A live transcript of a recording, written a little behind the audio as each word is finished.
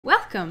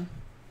welcome.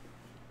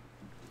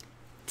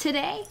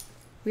 Today,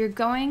 we're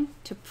going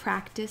to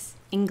practice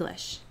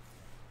English.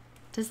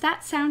 Does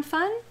that sound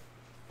fun?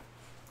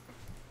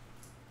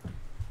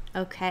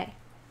 Okay.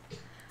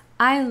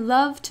 I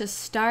love to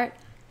start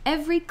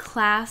every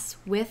class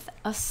with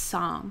a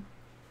song.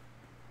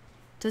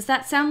 Does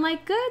that sound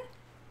like good?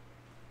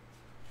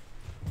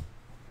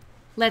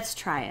 Let's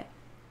try it.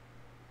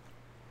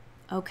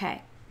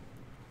 Okay.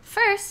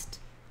 First,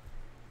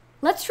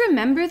 let's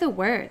remember the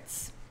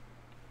words.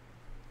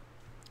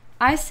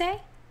 I say,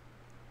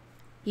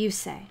 you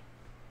say.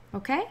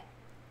 Okay?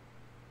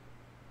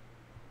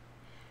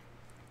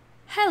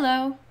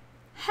 Hello,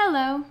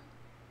 hello.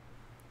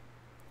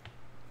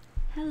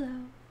 Hello,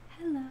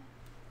 hello.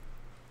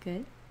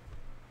 Good.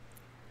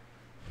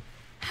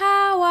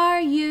 How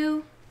are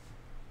you?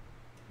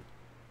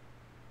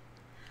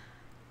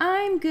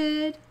 I'm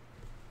good.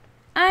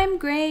 I'm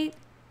great.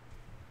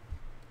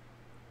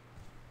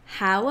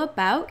 How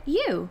about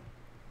you?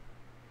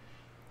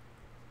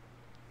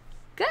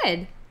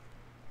 Good.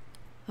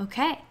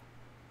 Okay.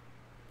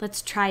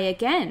 Let's try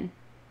again.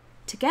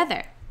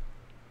 Together.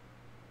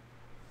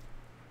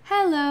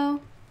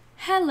 Hello,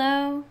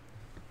 hello.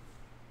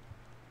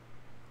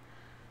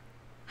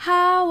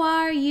 How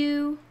are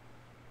you?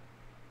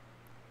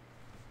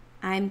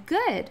 I'm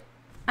good.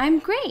 I'm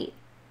great.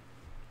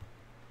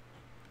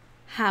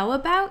 How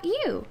about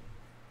you?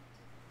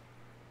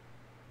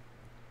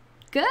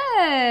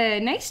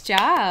 Good. Nice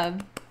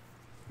job.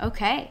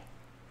 Okay.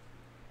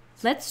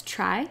 Let's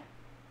try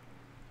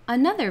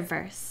another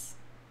verse.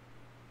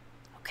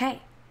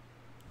 Okay.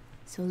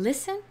 So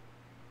listen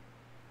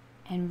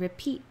and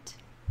repeat.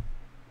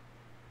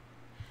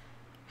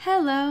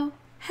 Hello,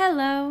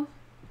 hello.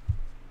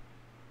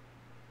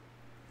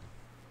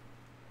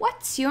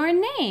 What's your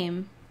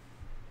name?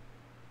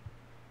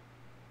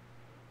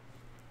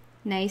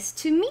 Nice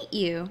to meet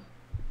you.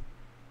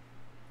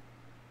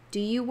 Do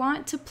you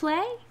want to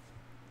play?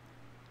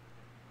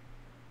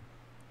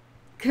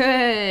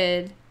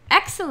 Good.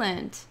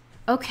 Excellent.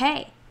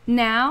 Okay,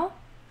 now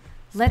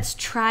let's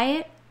try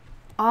it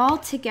all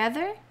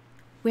together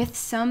with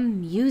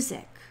some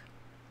music.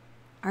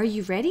 Are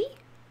you ready?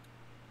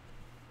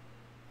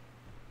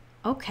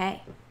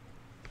 Okay.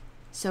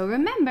 So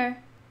remember,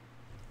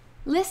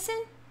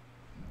 listen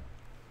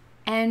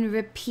and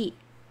repeat.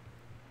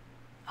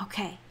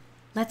 Okay,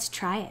 let's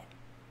try it.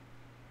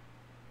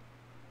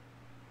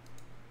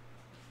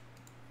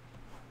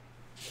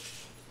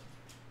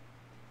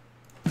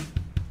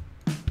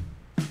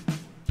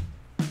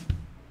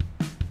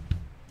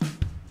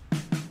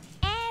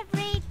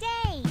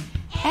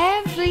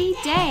 Every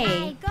day.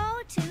 I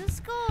go to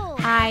school.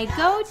 I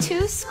go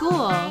to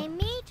school. I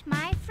meet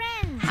my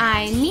friends.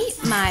 I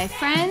meet my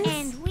friends.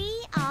 And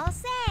we all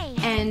say.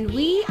 And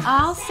we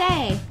all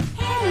say,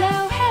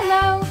 hello,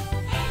 hello.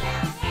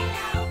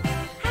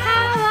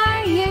 How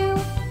are you?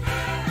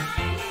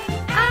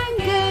 I'm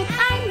good,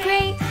 I'm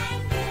great.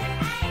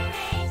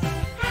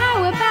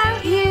 How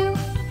about you?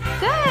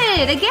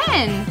 Good,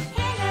 again.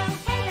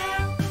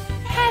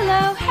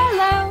 Hello,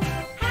 hello.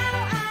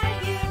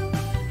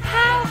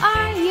 How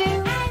are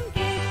you?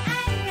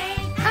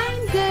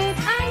 I'm good,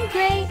 I'm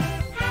great.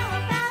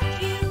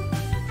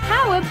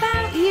 How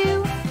about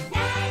you?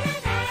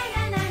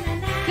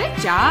 Good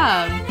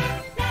job.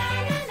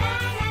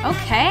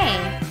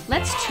 Okay,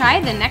 let's try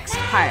the next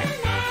part.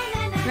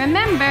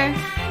 Remember,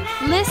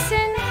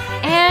 listen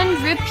and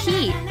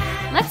repeat.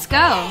 Let's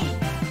go.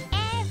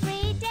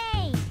 Every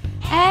day.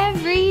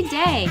 Every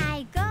day.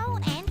 I go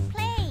and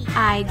play.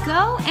 I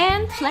go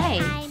and play.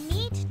 I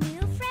meet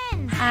new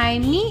friends. I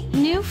meet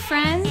new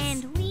friends.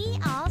 And we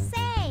all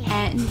say.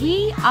 And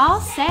we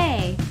all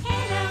say,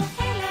 Hello,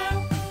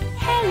 hello.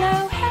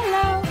 hello,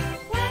 hello.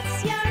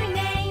 What's your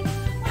name?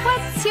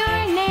 What's your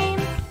name?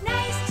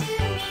 Nice to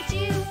meet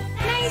you.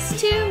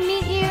 Nice to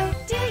meet you.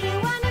 Do you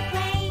wanna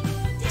play?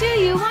 Do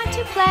you want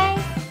to play?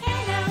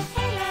 Hello,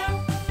 hello.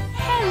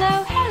 Hello,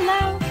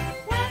 hello.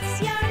 What's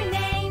your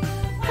name?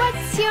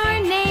 What's your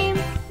name?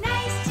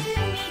 Nice to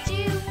meet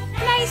you.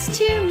 Nice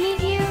to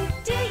meet you.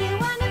 Do you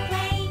wanna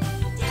play?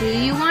 Do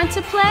you want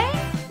to play?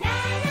 Na,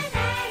 na,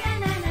 na,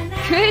 na, na,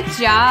 na, Good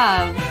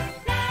job. na,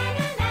 na,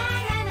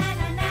 na, na,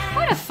 na, na.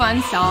 What a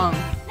fun song.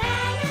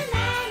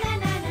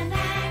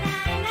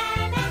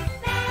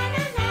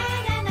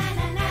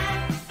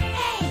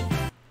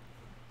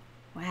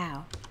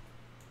 Wow.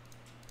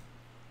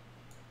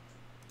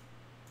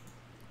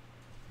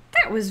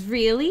 That was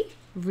really,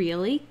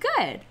 really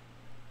good.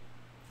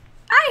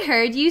 I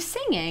heard you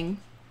singing,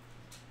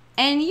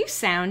 and you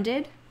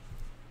sounded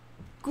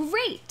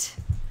great.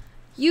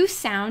 You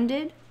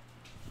sounded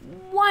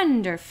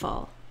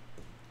wonderful.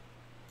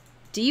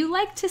 Do you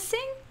like to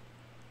sing?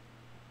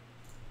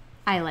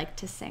 I like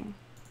to sing.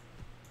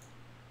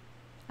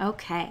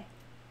 Okay.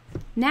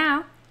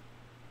 Now,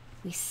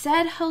 we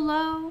said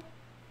hello.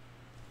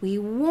 We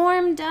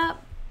warmed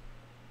up.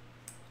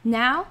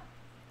 Now,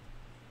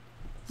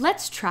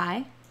 let's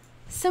try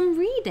some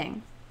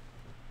reading.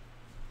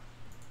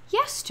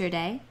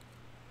 Yesterday,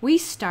 we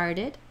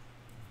started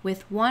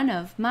with one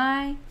of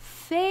my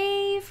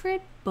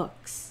favorite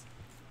books.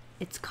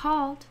 It's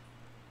called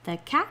The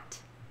Cat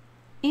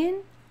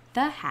in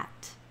the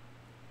Hat.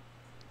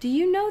 Do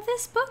you know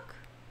this book?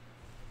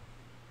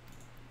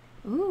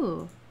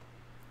 Ooh,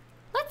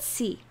 let's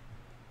see.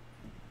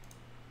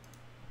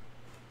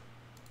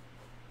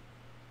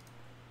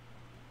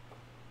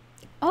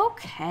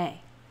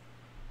 Okay.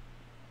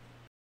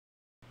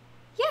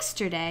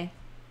 Yesterday,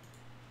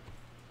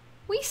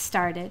 we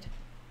started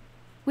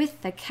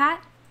with the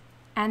cat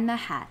and the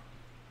hat.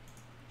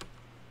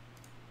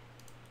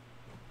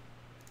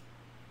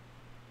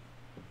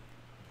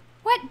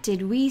 What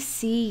did we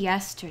see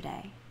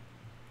yesterday?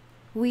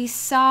 We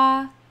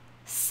saw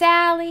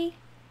Sally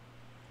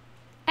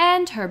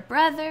and her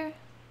brother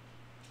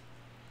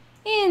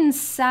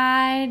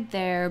inside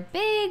their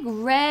big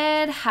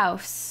red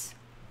house.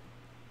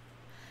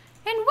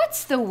 And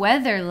what's the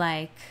weather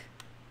like?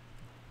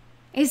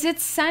 Is it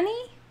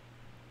sunny?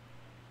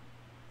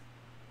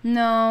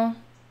 No,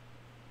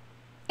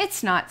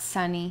 it's not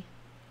sunny.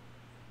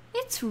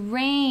 It's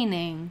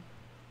raining.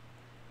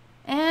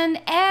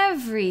 And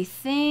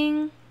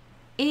everything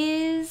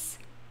is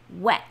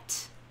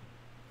wet.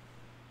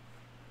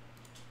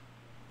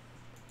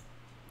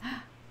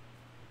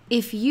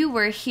 If you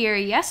were here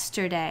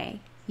yesterday,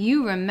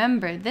 you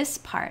remember this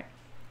part.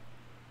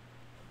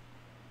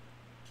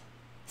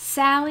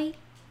 Sally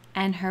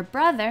and her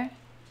brother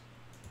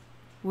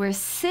were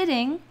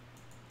sitting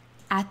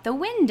at the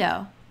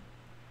window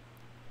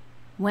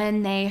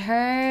when they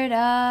heard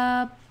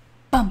a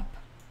bump.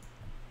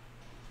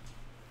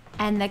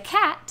 And the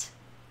cat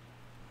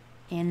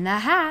in the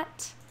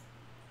hat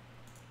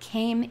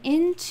came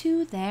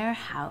into their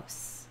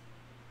house.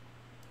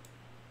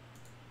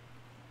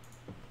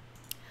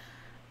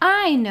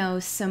 I know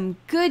some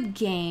good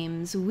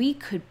games we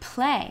could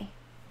play,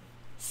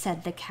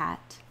 said the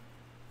cat.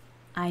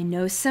 I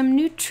know some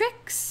new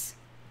tricks,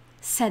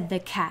 said the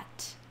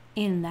cat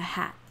in the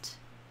hat.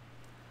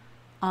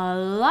 A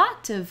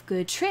lot of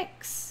good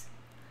tricks.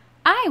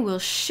 I will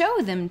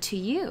show them to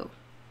you.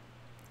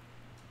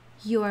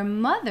 Your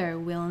mother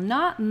will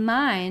not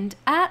mind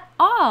at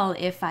all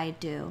if I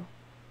do.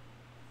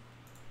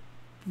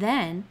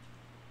 Then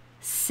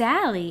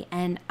Sally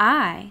and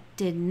I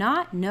did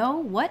not know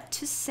what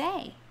to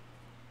say.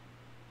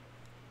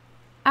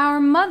 Our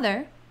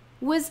mother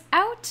was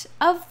out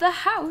of the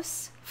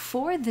house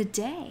for the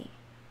day.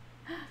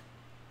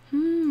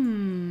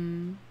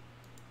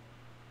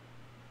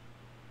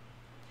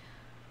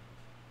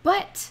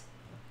 But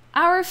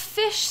our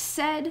fish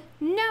said,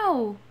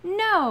 "No,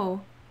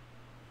 no.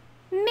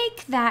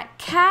 Make that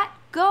cat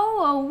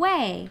go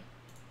away.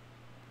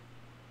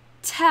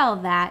 Tell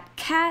that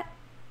cat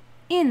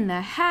in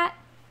the hat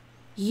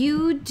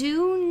you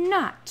do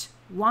not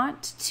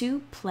want to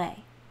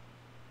play.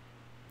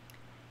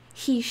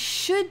 He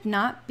should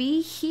not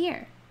be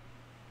here.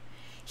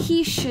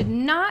 He should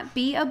not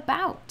be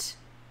about.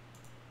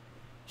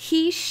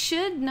 He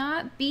should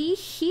not be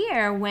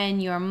here when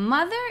your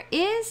mother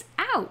is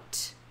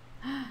out."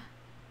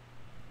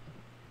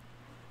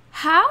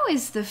 How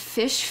is the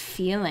fish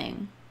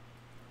feeling?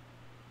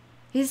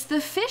 Is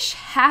the fish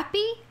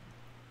happy?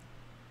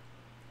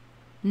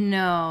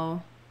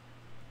 No.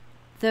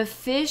 The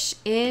fish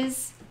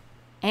is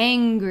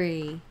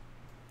angry.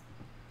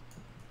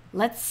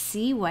 Let's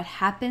see what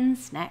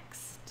happens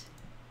next.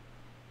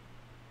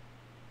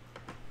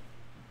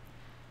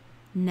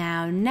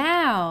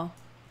 Now,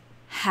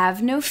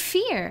 have no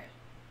fear.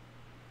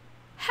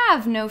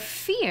 Have no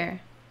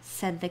fear,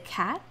 said the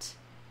cat.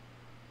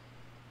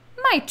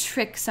 My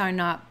tricks are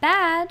not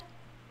bad,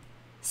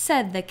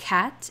 said the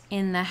cat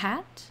in the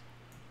hat.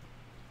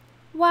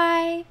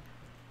 Why,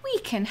 we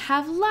can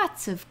have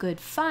lots of good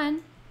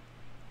fun,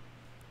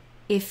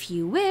 if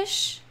you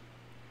wish,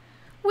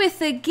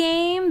 with a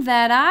game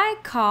that I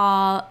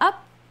call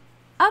Up,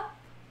 Up,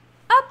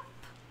 Up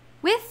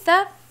with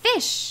the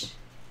Fish.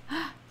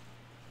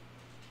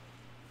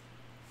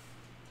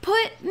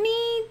 Put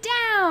me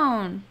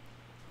down,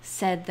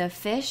 said the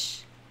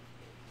fish.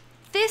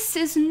 This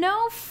is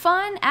no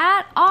fun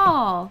at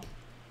all.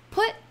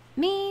 Put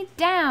me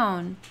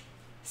down,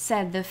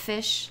 said the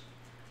fish.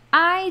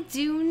 I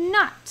do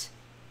not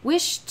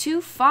wish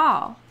to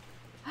fall.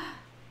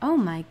 Oh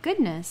my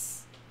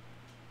goodness.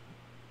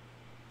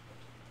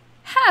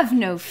 Have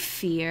no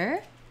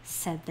fear,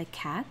 said the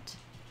cat.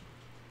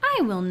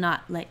 I will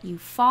not let you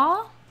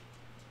fall.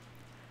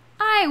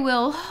 I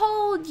will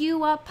hold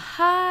you up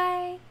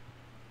high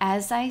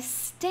as I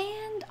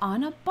stand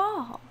on a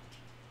ball,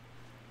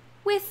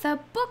 with a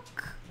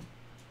book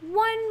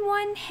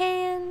one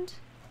hand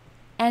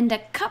and a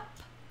cup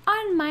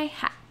on my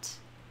hat.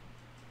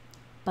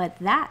 But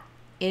that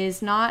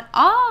is not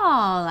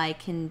all I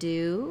can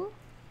do,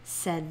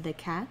 said the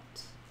cat.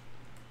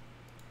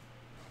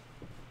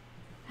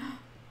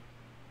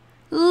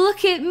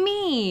 Look at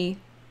me!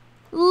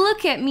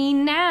 Look at me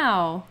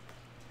now,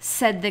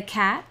 said the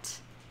cat.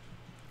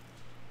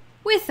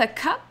 With a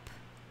cup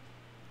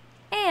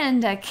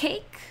and a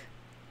cake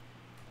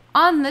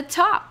on the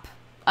top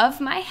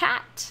of my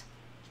hat.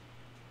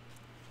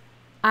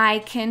 I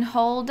can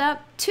hold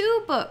up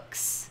 2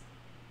 books.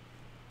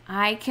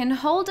 I can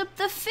hold up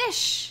the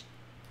fish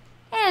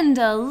and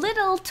a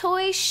little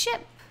toy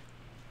ship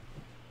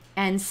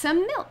and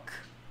some milk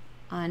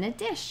on a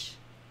dish.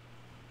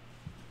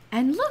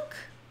 And look,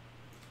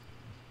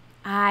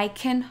 I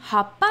can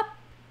hop up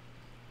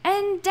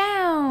and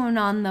down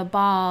on the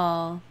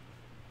ball.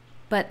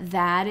 But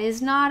that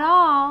is not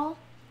all.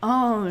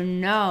 Oh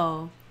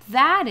no,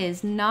 that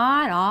is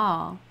not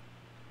all.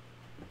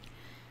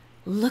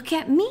 Look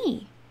at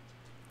me.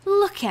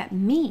 Look at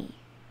me.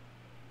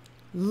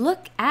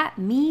 Look at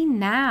me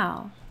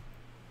now.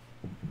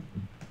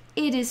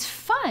 It is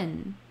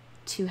fun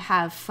to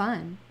have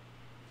fun,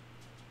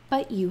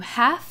 but you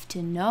have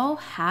to know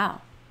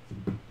how.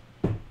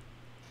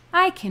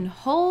 I can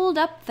hold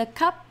up the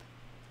cup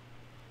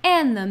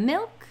and the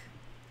milk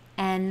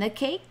and the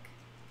cake.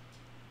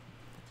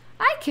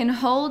 I can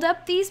hold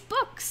up these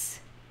books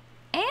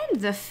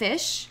and the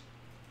fish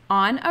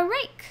on a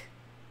rake.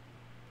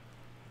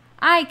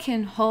 I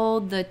can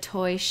hold the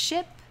toy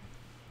ship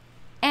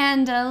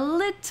and a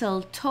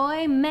little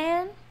toy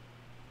man.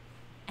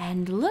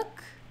 And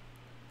look,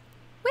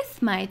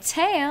 with my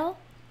tail,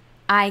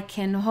 I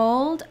can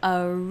hold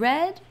a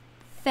red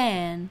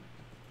fan.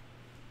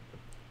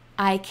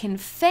 I can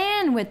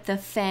fan with the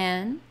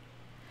fan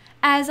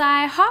as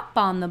I hop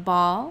on the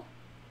ball.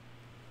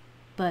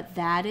 But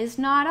that is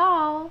not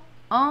all.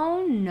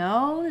 Oh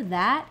no,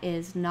 that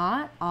is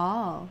not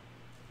all.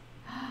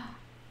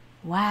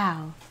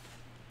 Wow,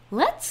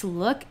 let's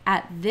look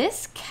at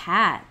this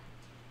cat.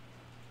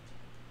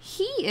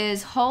 He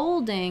is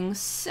holding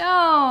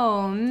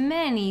so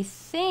many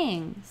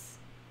things.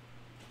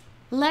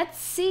 Let's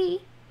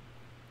see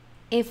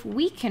if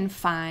we can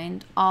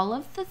find all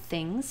of the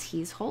things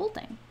he's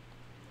holding.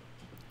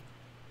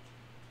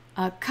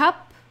 A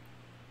cup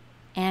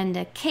and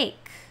a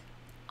cake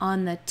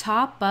on the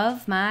top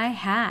of my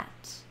hat.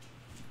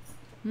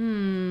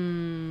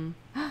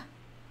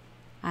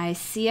 I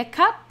see a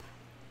cup.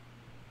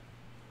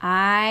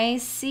 I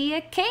see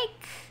a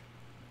cake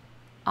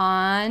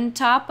on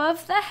top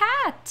of the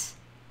hat.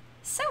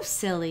 So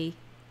silly.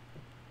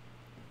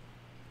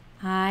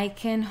 I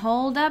can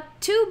hold up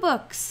 2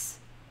 books.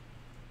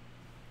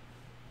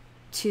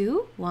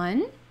 2,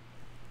 1,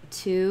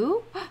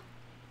 2,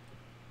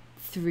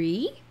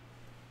 3.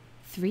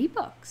 3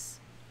 books.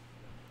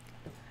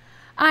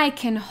 I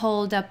can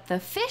hold up the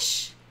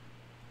fish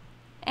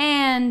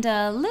and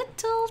a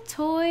little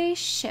toy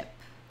ship.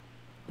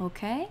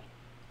 Okay?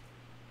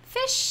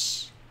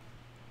 Fish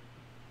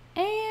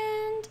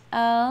and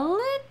a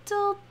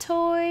little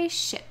toy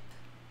ship.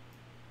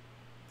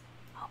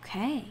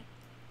 Okay.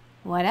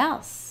 What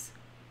else?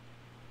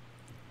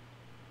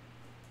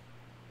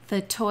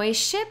 The toy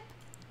ship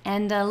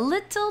and a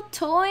little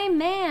toy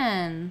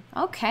man.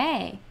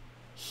 Okay.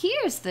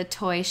 Here's the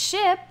toy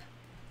ship.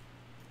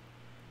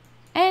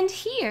 And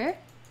here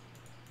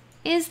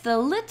is the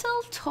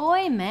little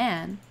toy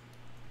man.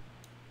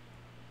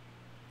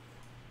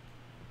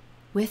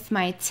 With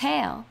my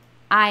tail,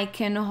 I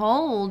can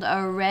hold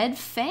a red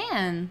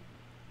fan.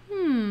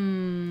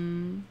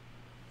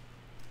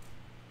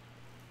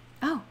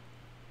 Oh,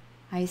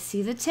 I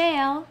see the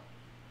tail.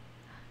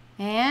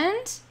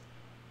 And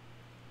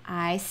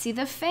I see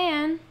the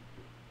fan.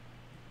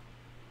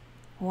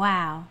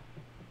 Wow.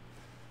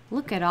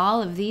 Look at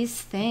all of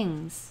these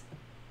things.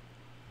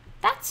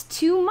 That's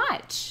too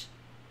much.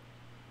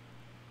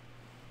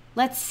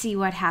 Let's see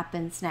what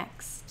happens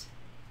next.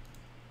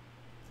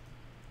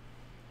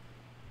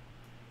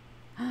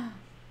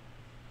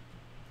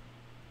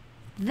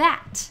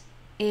 That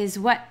is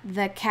what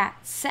the cat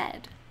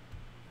said.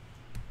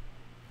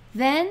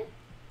 Then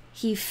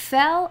he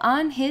fell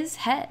on his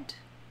head.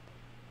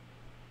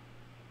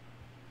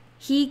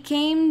 He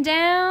came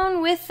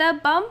down with a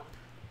bump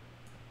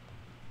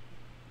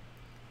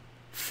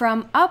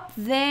from up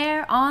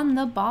there on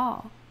the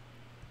ball.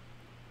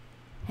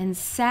 And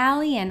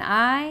Sally and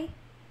I,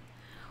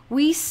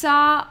 we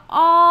saw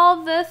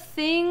all the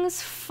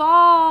things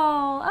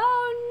fall.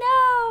 Oh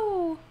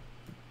no!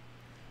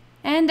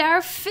 And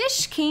our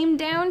fish came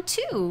down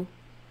too.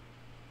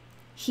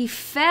 He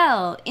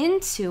fell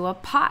into a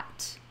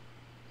pot.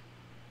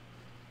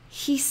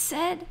 He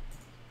said,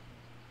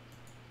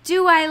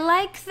 "Do I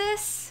like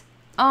this?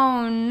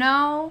 Oh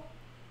no,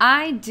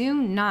 I do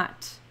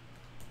not.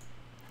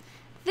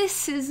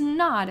 This is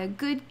not a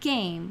good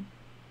game,"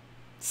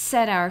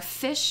 said our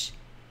fish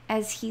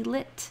as he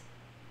lit.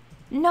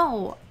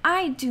 "No,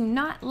 I do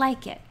not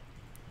like it.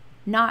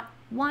 Not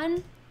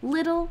one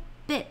little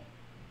bit."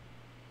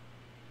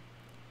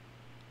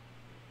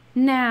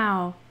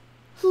 "Now,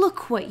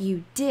 look what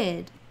you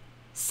did,"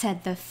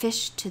 said the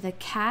fish to the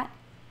cat.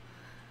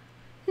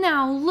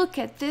 "Now look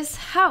at this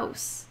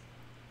house.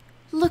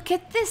 Look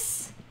at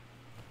this.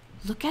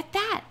 Look at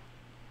that.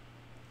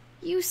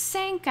 You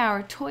sank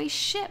our toy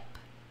ship.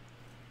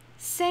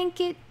 Sank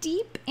it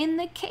deep in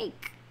the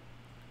cake.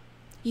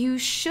 You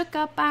shook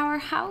up our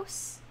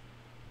house,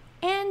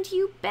 and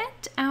you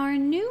bent our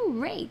new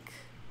rake.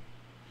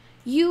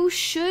 You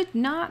should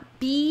not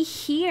be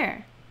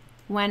here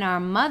when our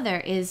mother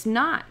is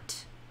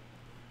not.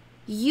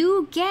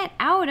 You get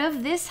out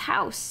of this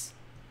house,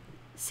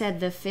 said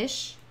the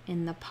fish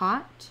in the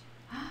pot.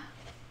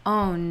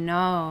 Oh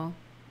no,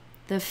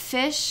 the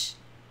fish,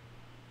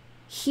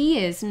 he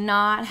is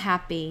not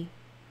happy.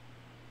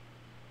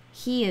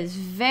 He is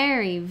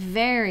very,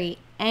 very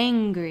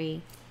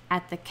angry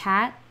at the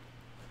cat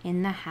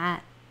in the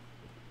hat.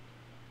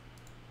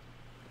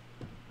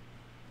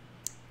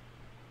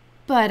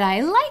 But I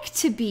like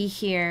to be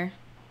here.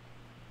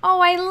 Oh,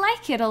 I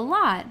like it a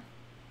lot,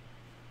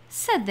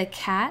 said the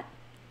cat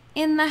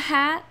in the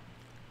hat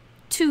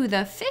to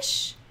the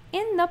fish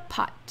in the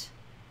pot.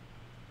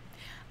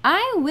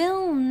 I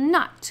will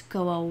not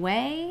go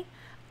away.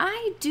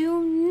 I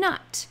do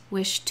not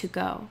wish to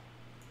go.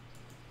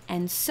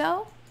 And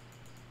so,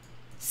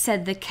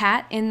 said the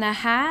cat in the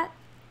hat,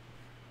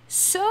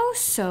 so,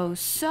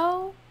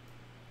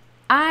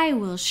 I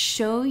will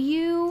show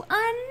you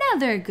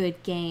another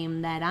good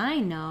game that I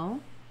know.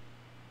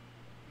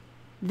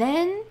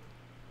 Then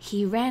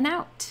he ran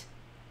out,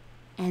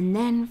 and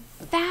then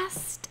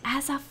fast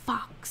as a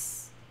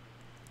fox,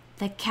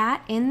 the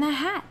cat in the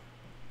hat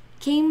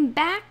came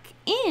back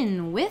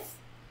in with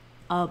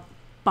a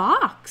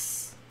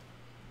box.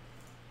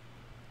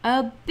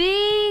 A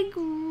big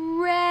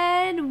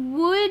red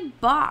wood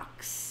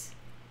box.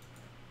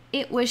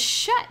 It was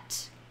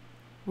shut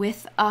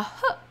with a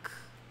hook.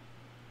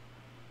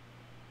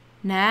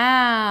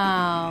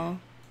 Now,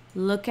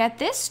 look at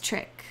this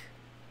trick,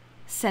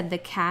 said the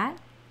cat.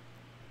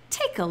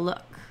 Take a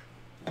look.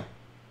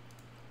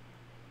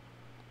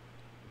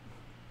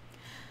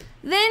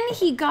 Then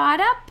he got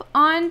up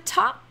on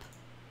top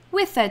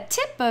with a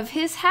tip of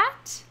his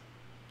hat.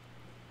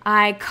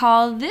 I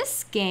call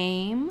this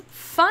game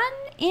Fun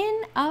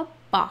in a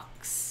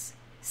Box,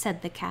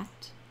 said the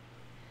cat.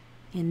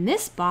 In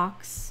this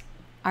box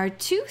are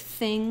two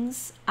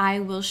things I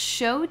will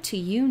show to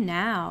you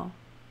now.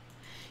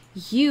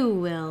 You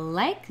will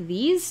like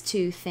these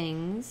two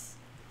things,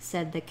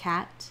 said the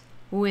cat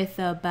with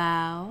a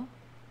bow.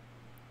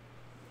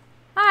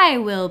 I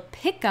will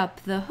pick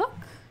up the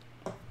hook.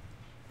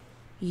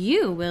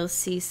 You will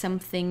see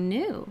something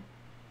new.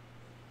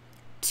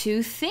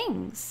 Two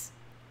things,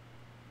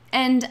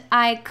 and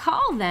I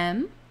call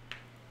them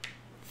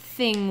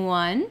Thing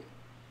 1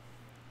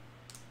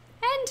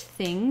 and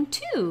Thing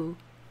 2.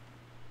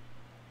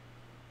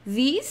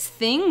 These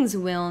things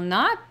will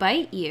not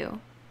bite you.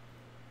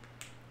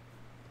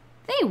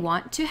 They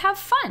want to have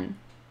fun.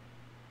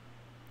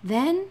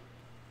 Then,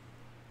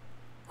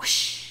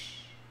 whoosh,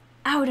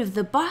 out of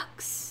the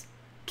box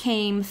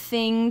came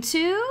Thing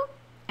 2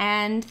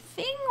 and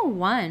Thing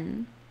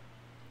 1.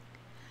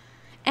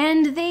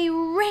 And they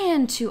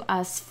ran to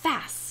us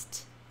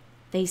fast.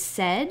 They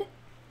said,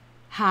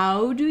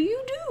 "How do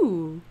you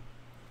do?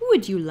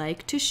 Would you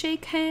like to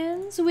shake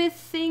hands with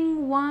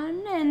Thing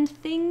 1 and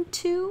Thing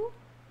 2?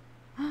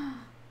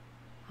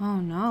 Oh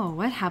no,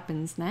 what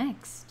happens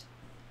next?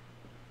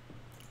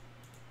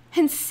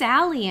 And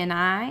Sally and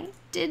I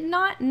did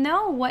not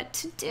know what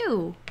to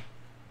do.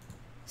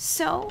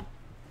 So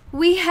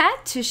we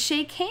had to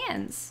shake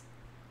hands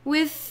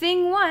with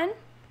Thing 1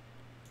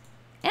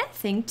 and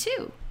Thing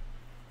 2.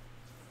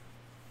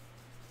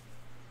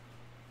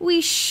 We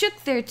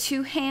shook their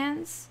two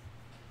hands,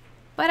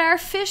 but our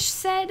fish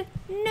said,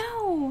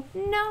 "No,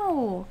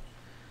 no,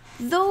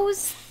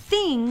 those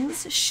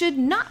things should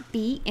not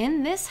be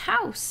in this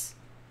house.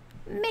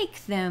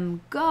 Make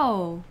them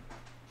go.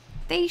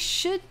 They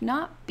should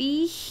not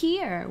be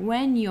here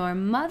when your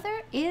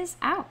mother is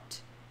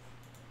out.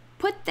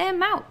 Put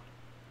them out,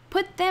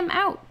 put them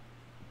out,"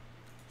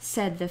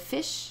 said the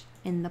fish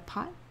in the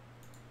pot.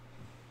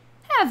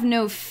 "Have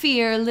no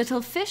fear,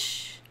 little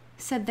fish,"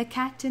 said the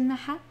cat in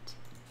the hat.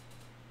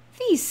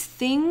 "These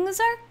things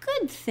are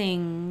good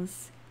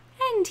things,"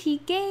 and he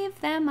gave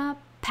them a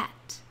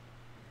pat.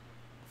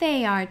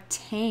 "They are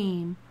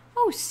tame,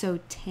 oh so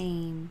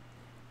tame.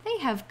 They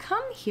have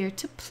come here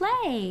to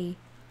play.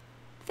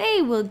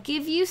 They will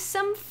give you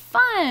some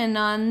fun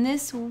on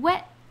this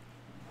wet,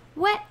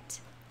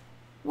 wet,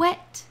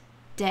 wet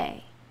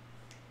day."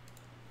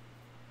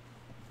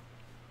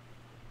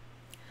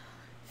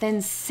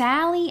 Then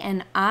Sally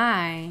and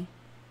I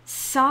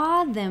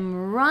saw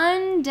them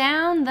run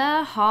down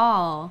the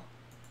hall.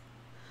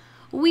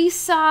 We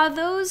saw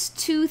those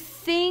two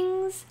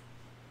things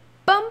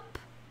bump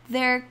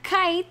their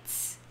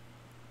kites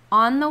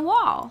on the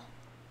wall.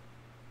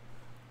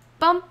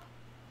 Bump,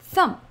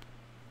 thump,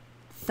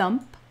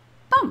 thump,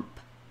 bump,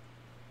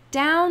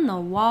 down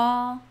the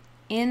wall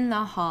in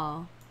the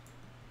hall.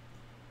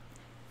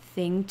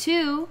 Thing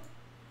 2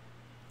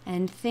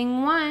 and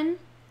Thing 1,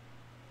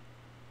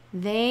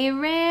 they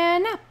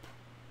ran up,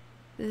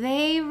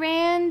 they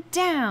ran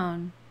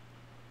down.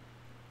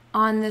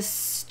 On the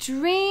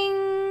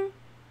string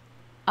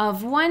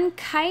of one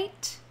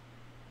kite,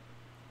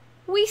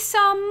 we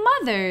saw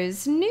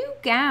Mother's new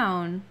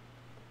gown.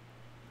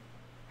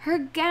 Her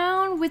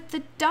gown with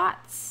the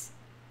dots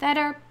that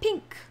are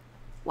pink,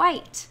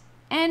 white,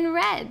 and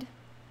red.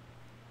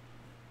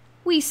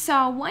 We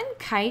saw one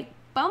kite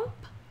bump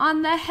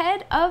on the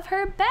head of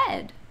her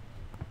bed.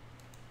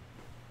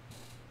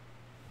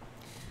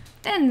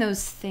 Then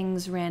those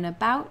things ran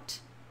about.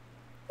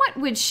 What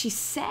would she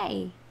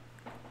say?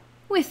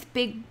 With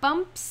big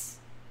bumps,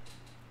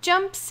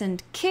 jumps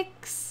and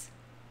kicks,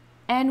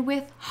 and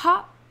with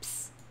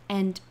hops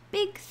and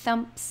big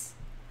thumps,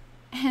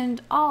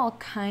 and all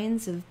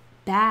kinds of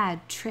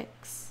bad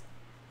tricks.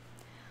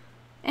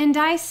 And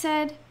I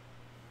said,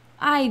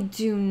 I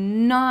do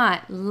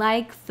not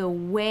like the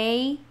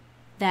way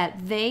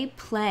that they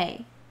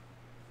play.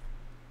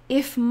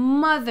 If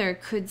Mother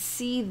could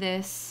see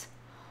this,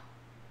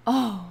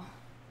 oh.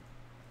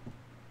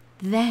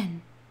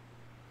 Then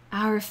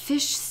our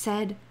fish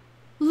said,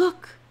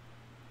 look,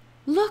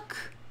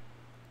 look.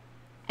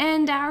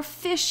 And our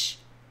fish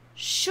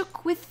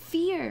shook with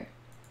fear.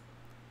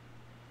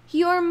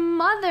 Your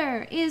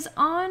mother is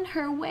on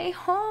her way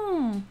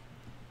home.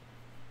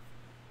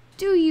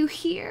 Do you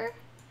hear?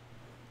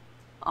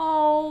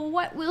 Oh,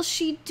 what will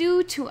she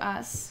do to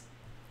us?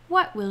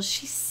 What will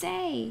she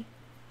say?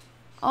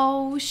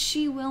 Oh,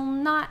 she will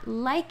not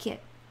like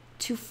it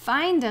to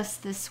find us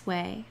this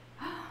way.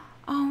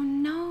 Oh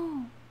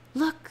no,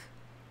 look.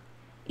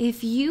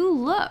 If you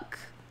look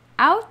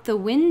out the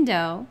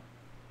window,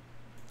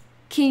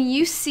 can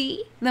you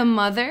see the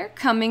mother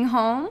coming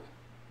home?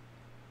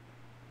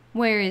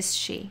 Where is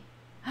she?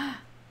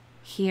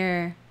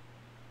 Here.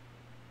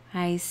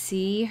 I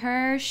see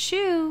her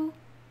shoe.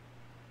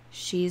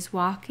 She's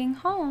walking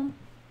home.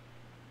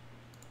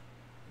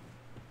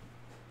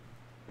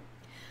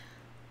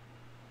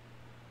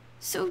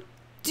 So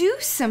do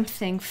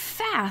something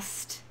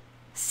fast,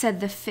 said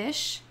the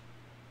fish.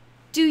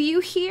 Do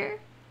you hear?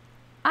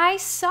 I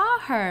saw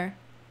her,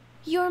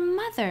 your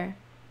mother.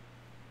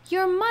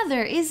 Your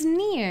mother is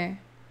near.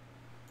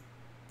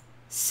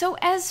 So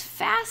as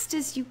fast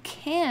as you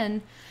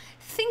can,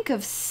 think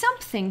of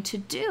something to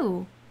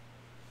do.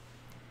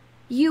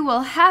 You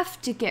will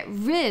have to get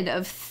rid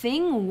of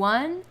thing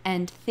 1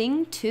 and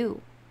thing 2.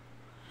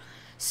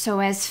 So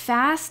as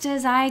fast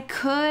as I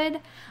could,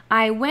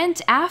 I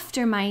went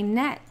after my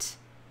net,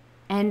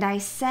 and I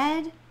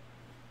said,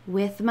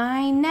 with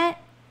my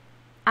net,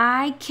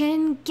 I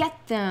can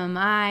get them,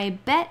 I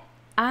bet,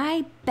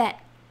 I bet.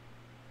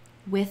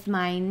 With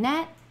my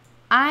net,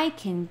 I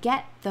can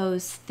get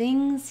those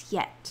things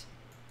yet.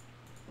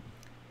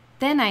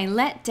 Then I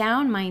let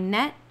down my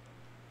net.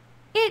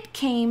 It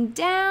came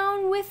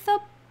down with a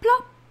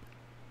plop,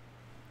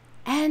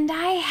 and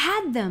I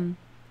had them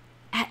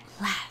at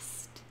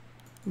last.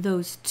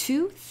 Those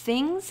 2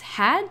 things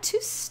had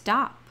to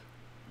stop.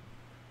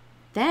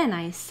 Then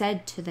I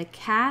said to the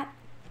cat,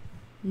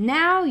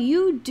 now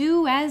you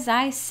do as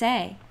I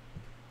say.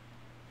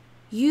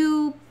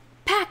 You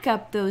pack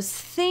up those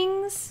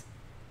things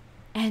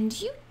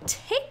and you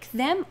take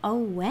them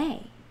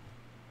away.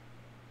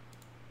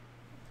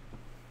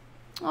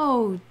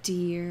 Oh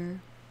dear,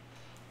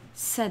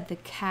 said the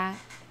cat,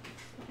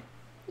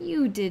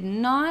 you did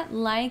not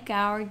like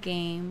our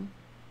game.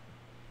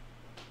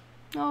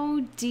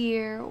 Oh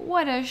dear,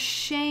 what a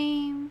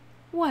shame,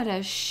 what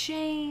a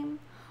shame,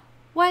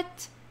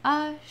 what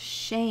a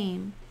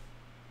shame.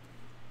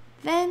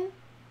 Then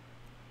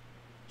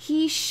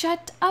he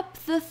shut up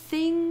the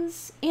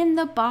things in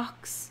the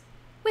box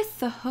with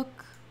the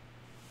hook,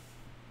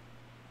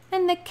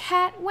 and the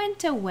cat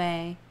went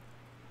away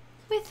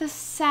with a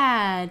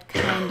sad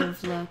kind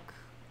of look.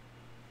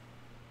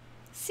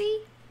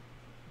 See,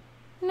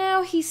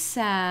 now he's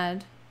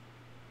sad.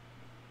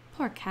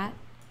 Poor cat.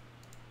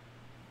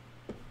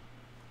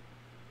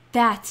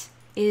 That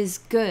is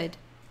good,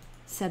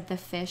 said the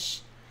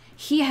fish.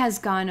 He has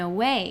gone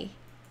away,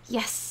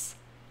 yes,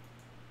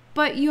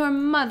 but your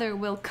mother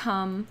will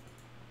come.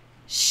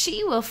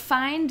 She will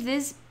find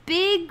this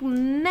big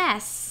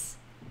mess.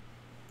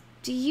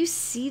 Do you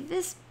see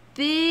this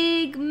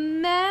big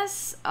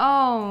mess?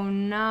 Oh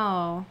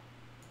no.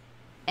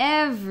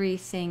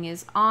 Everything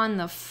is on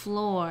the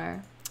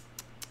floor.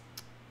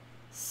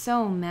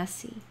 So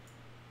messy.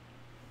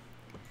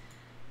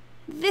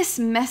 This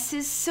mess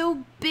is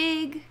so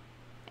big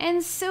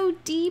and so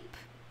deep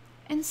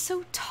and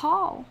so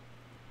tall.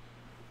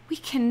 We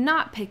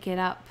cannot pick it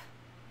up.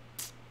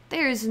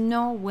 There is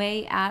no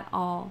way at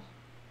all.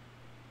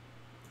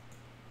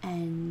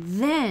 And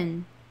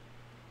then,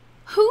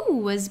 who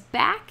was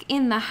back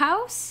in the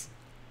house?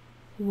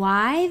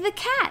 Why, the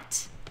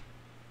cat.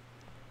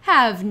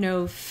 Have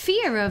no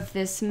fear of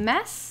this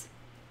mess,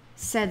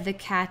 said the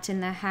Cat in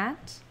the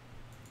Hat.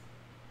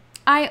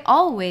 I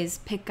always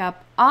pick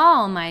up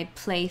all my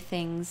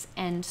playthings,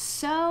 and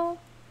so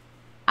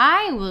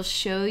I will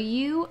show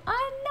you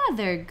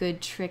another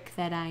good trick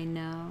that I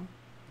know.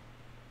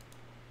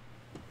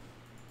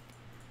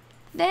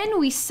 Then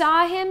we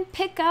saw him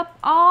pick up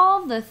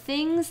all the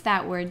things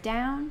that were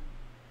down.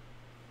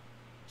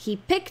 He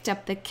picked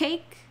up the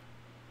cake,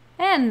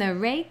 and the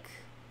rake,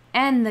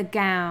 and the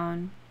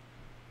gown,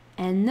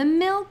 and the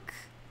milk,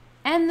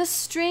 and the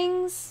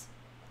strings,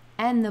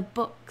 and the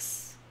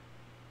books,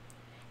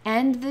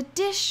 and the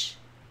dish,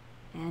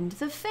 and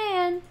the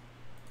fan,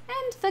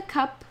 and the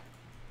cup,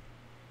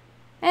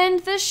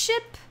 and the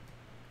ship,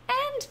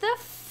 and the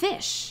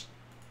fish.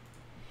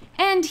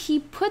 And he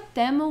put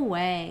them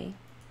away.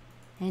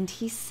 And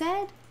he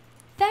said,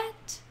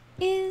 "That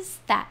is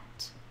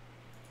that."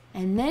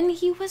 And then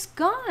he was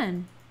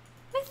gone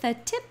with a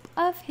tip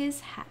of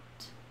his hat.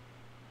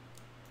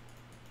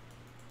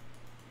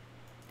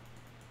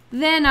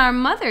 Then our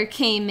mother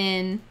came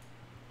in,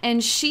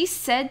 and she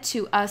said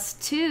to us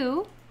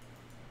too,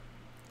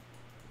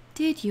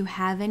 "Did you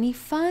have any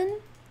fun?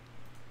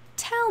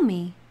 Tell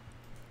me,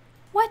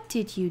 what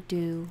did you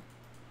do?"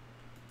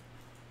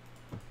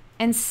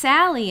 And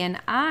Sally and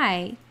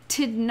I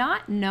did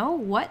not know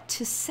what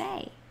to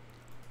say.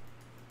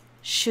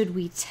 Should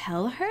we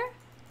tell her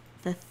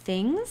the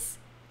things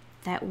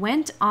that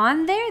went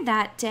on there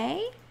that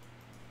day?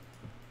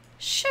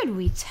 Should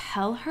we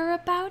tell her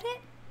about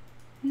it?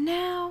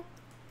 Now,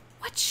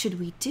 what should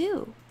we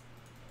do?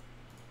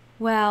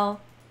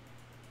 Well,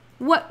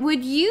 what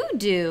would you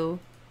do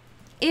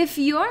if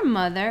your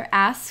mother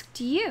asked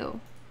you?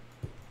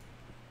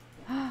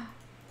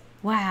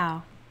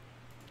 Wow,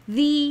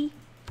 the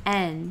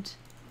end.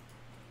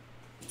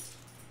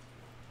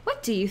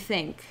 What do you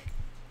think?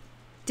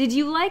 Did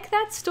you like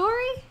that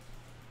story?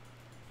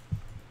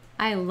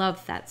 I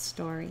love that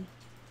story.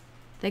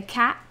 The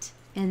Cat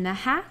in the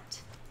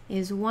Hat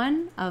is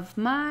one of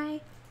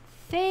my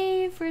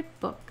favorite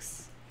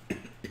books.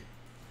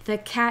 The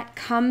cat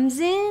comes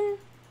in,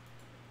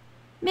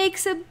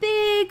 makes a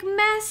big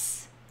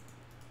mess,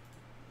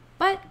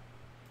 but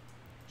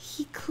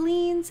he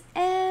cleans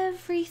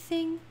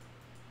everything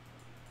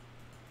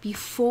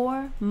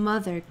before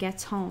Mother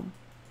gets home.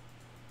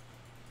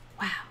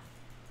 Wow.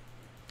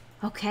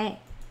 Okay.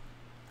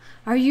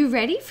 Are you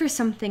ready for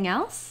something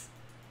else?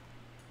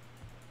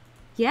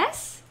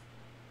 Yes?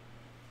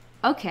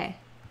 Okay,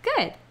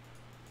 good.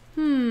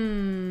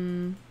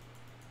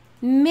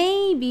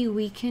 Maybe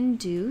we can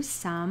do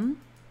some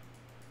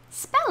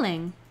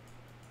spelling.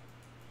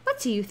 What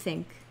do you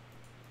think?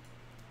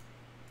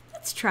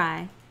 Let's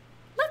try.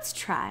 Let's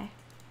try.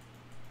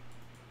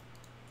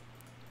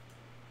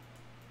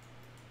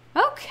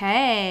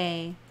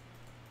 Okay.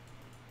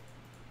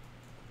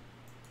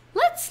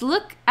 Let's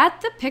look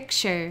at the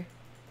picture.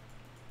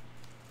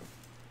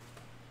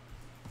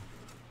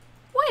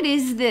 What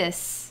is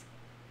this?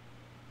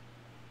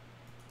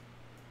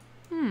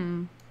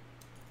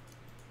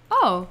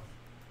 Oh,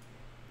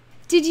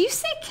 did you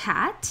say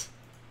cat?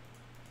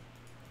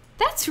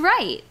 That's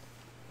right.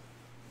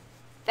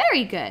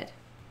 Very good.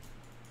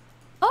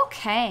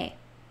 Okay.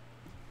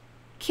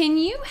 Can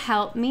you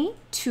help me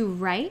to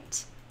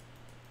write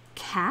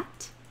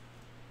cat?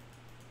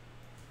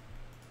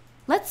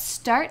 Let's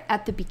start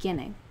at the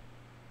beginning.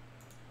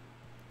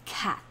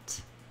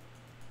 Cat.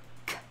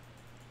 K.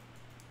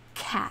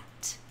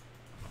 Cat.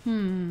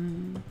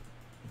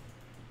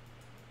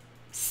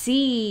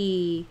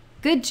 C.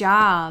 Good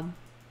job.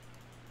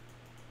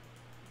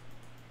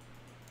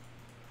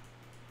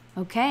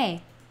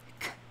 Okay.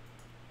 K.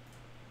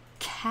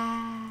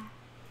 Ka.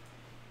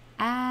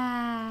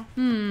 Ah.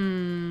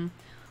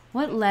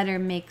 What letter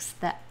makes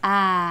the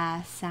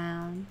ah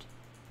sound?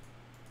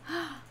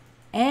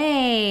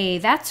 A.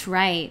 That's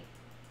right.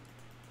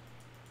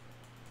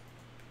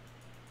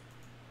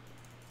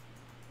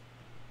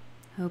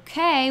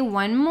 Okay,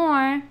 one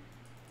more.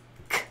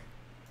 K.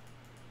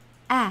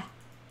 Ah.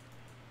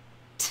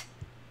 T.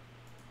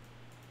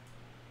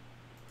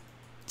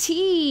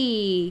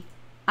 T.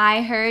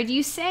 I heard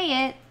you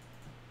say it.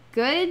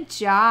 Good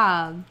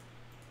job.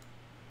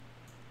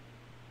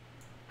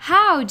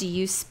 How do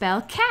you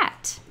spell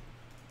cat?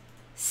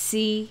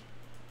 C.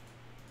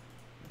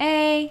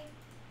 A.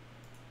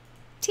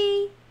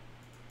 T.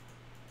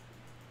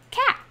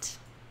 Cat.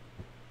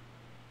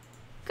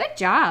 Good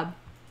job.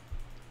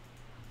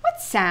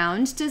 What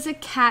sound does a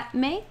cat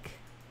make?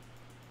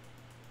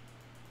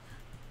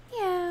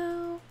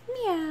 Meow,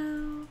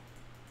 meow.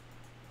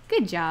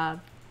 Good job.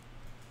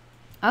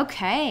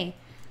 Okay,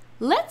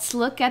 let's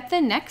look at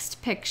the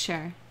next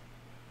picture.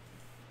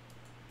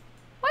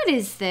 What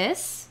is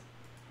this?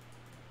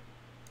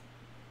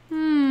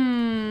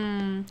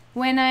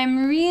 When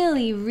I'm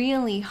really,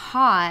 really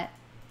hot,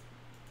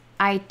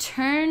 I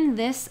turn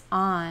this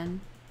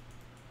on.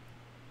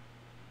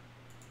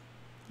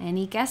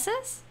 Any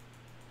guesses?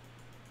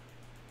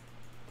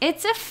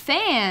 It's a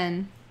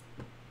fan.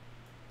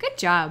 Good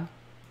job.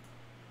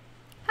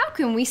 How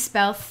can we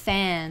spell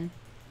fan?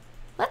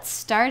 Let's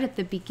start at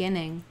the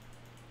beginning.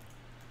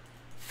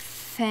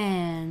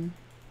 Fan.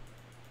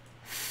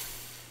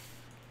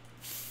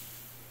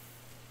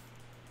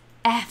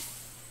 F.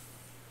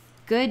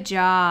 Good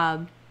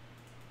job.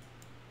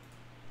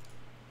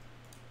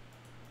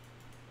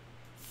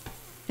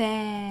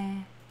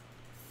 Fa.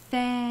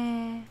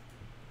 Fa.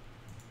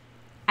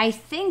 I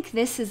think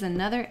this is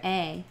another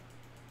A.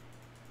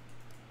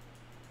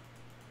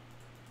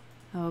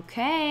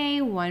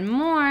 Okay, one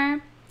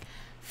more.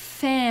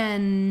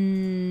 Fan.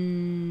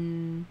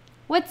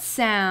 What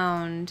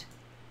sound?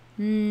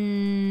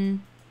 That's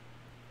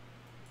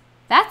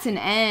an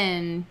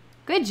N.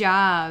 Good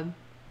job.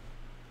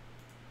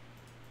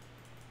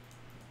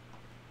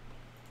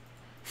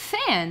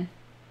 Fan.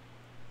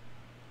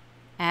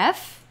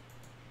 F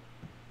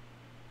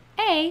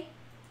A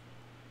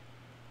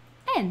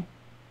N.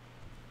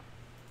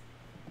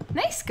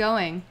 Nice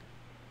going.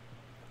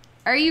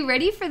 Are you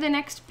ready for the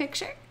next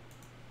picture?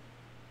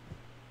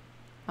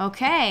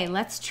 Okay,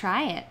 let's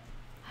try it.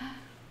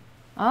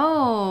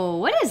 Oh,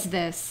 what is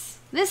this?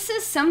 This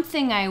is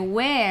something I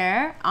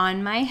wear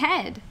on my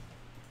head.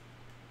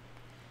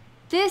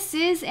 This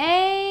is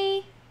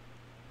a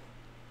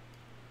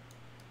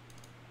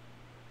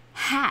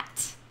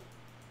hat.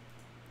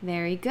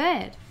 Very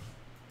good.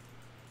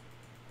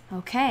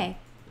 Okay,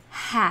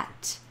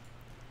 hat.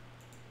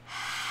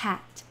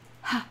 Hat.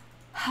 Ha,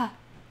 ha.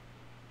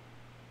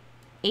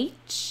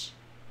 H.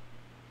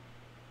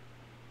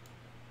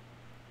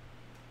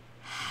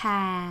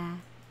 Ha.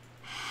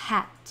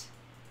 Hat.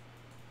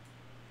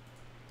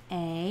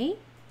 A.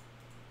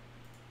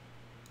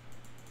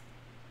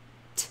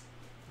 T.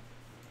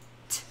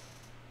 T.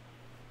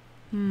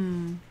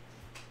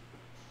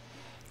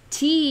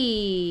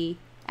 T.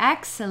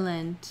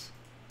 Excellent.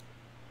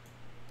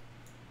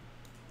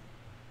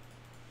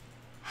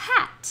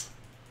 Hat.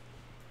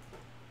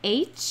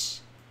 H.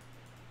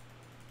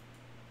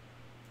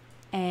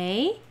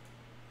 A.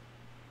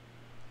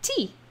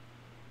 T.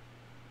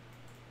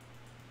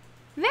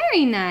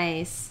 Very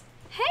nice.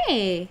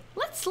 Hey,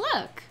 let's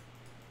look.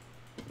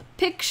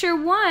 Picture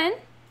 1,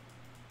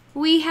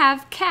 we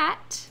have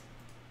cat.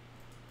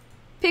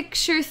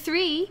 Picture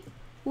 3,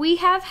 we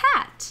have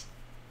hat.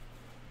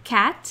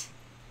 Cat,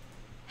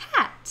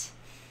 hat.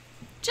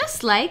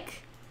 Just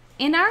like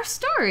in our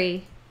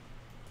story.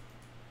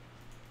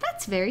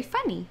 That's very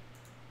funny.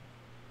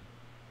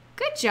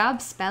 Good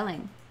job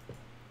spelling.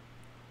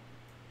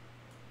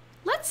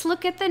 Let's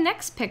look at the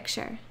next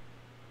picture.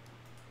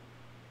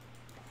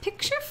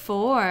 Picture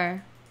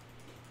 4.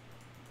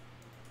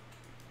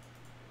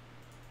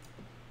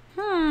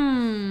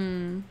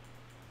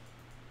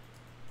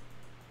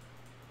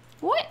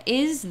 What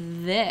is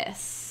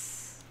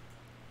this?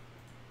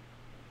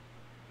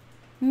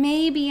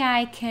 Maybe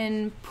I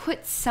can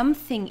put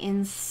something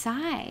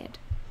inside.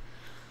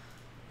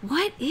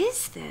 What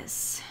is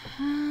this?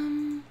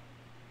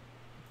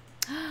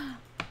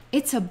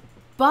 It's a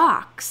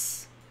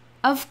box.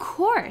 Of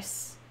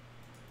course.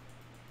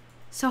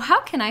 So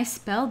how can I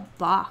spell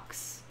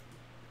box?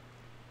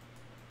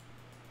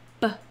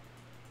 B.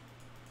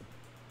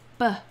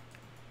 B.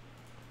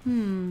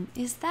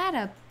 Is that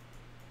a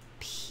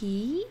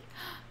P?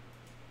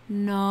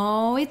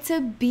 No, it's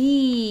a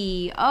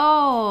B.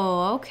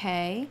 Oh,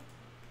 okay.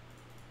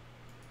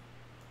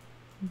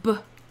 B.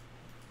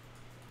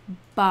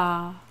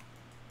 Ba.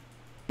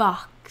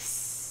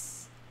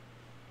 Box.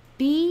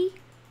 B.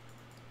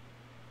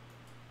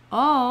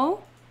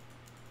 O.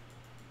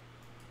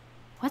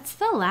 What's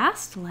the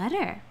last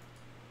letter?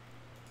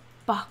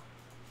 Box.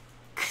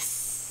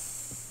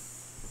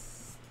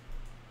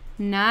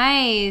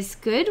 Nice,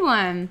 good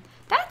one.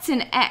 That's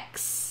an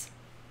X.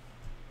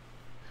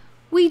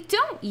 We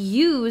don't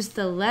use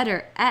the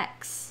letter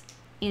X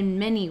in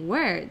many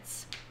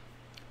words,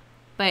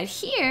 but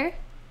here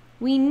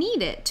we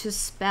need it to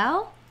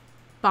spell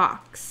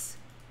box.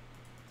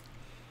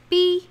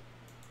 B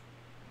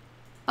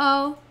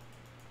O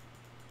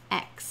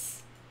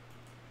X.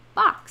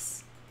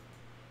 Box.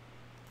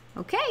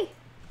 Okay,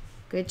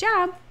 good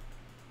job.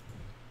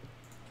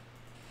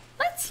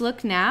 Let's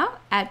look now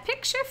at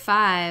picture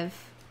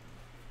 5.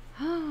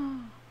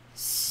 Oh,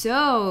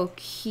 so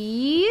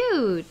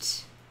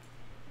cute.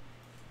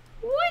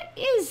 What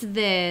is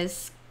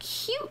this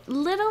cute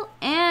little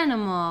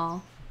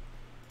animal?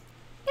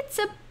 It's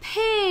a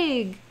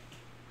pig.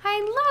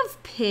 I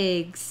love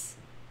pigs.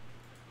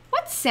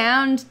 What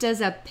sound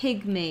does a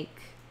pig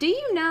make? Do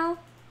you know?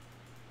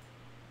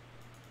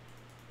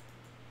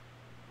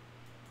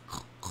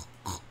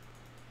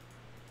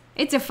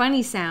 It's a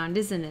funny sound,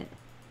 isn't it?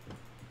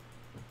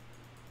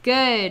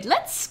 Good.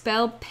 Let's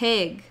spell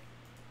pig.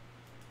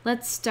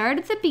 Let's start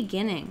at the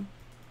beginning.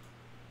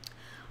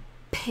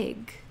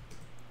 Pig.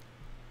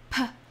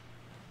 P.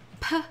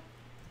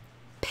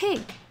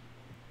 Pig.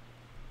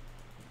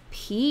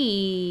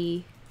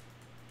 P.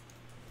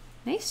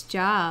 Nice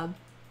job.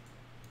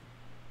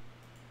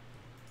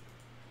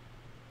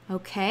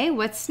 Okay,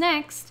 what's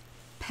next?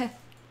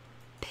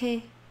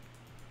 P.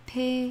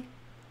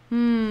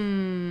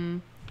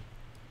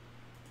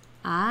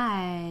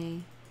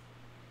 I.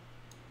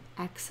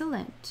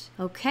 Excellent.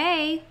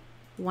 Okay,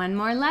 one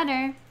more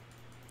letter.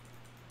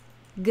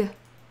 G.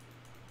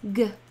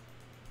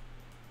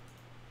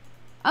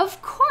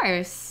 Of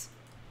course.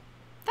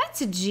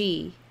 That's a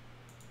G.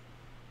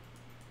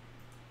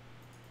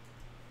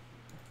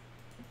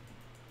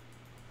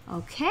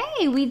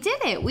 Okay, we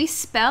did it. We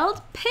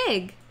spelled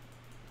pig.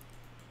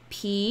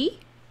 P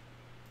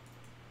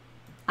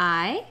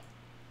I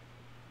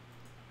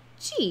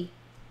G.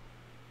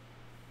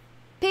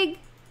 Pig.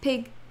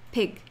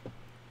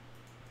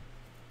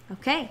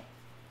 Okay.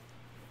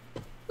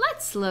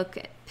 Let's look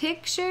at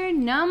picture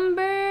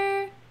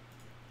number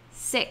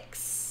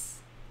 6.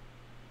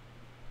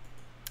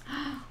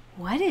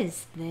 What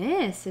is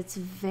this? It's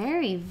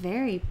very,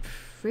 very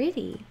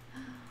pretty.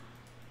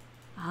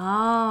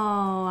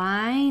 Oh,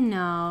 I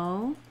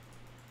know.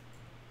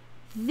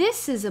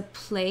 This is a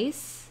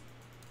place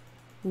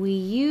we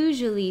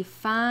usually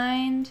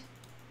find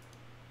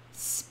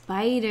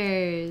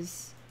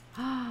spiders.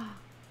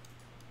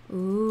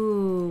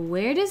 Ooh,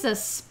 where does a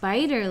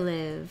spider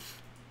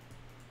live?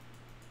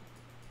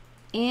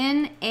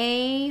 In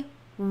a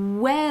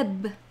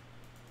web.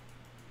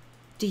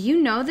 Do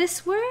you know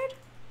this word?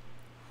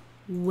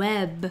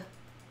 Web.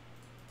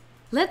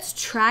 Let's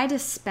try to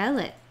spell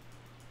it.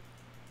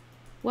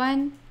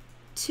 1,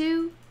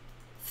 2,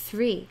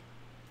 3.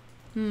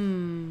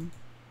 W.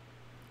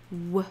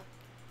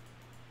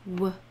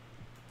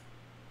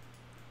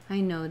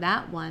 I know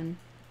that one.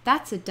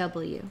 That's a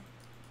W.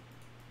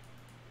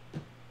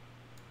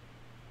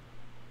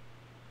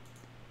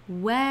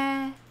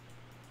 Where?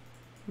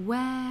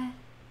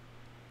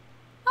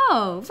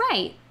 Oh,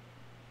 right.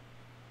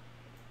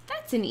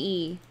 That's an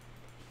E.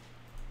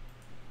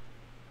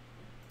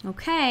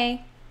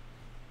 Okay.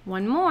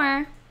 One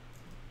more.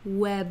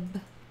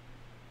 Web.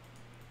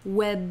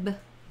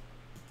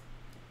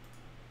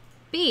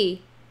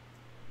 B.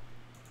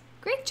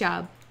 Great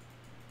job.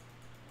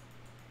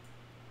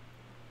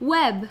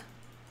 Web.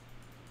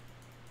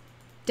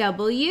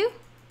 W.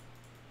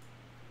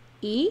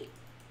 E.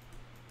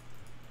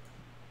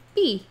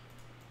 B.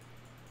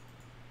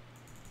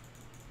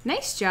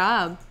 Nice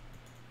job.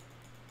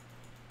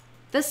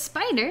 The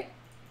spider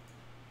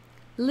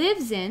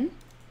lives in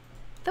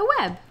the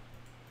web.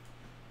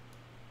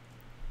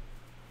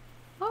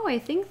 Oh, I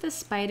think the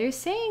spider's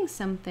saying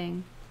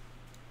something.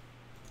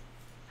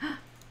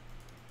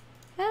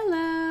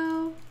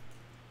 Hello.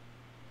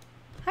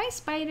 Hi,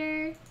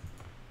 spider.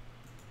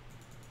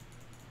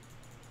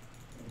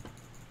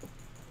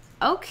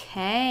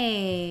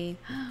 Okay.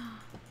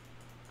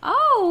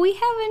 Oh, we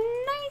have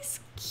a nice,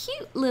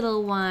 cute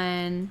little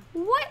one.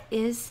 What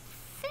is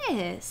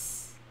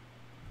this?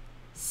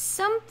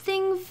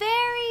 Something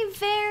very,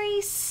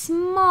 very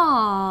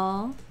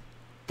small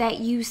that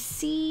you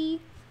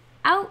see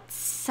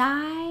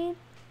outside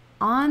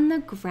on the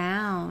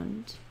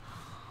ground.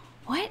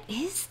 What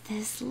is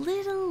this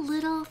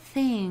little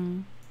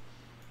thing?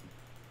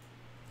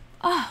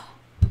 Oh,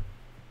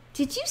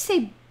 did you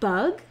say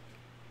bug?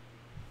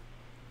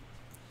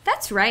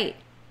 That's right.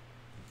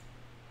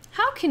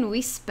 How can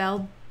we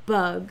spell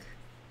bug?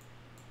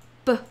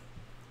 B.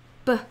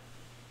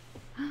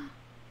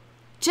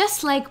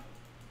 Just like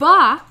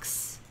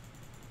box.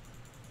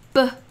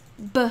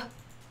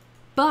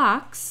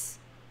 Box.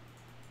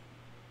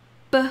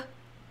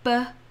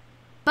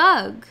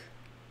 Bug.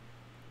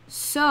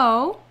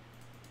 So,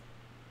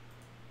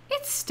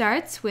 it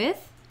starts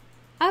with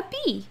a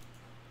B.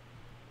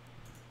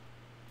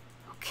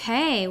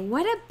 Okay,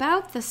 what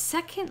about the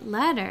second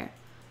letter?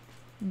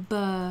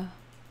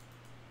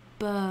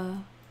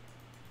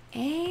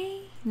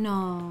 A?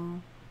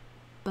 No.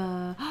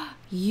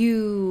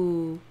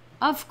 U.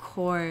 Of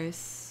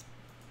course.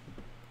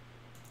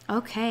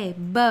 Okay,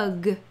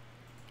 bug.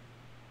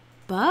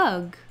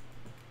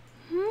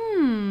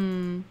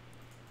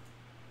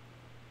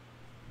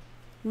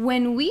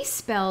 When we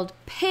spelled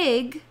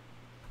pig,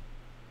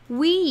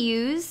 we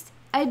used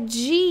a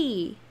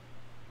G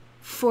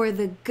for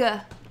the G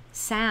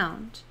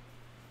sound.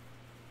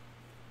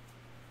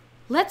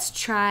 Let's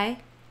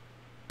try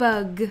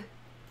bug.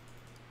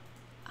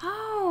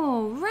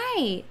 Oh,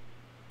 right.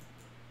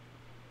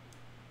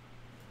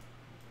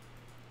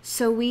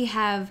 So we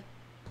have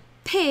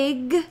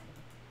pig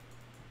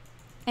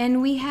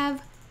and we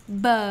have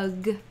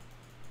bug.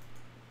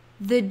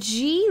 The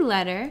G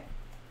letter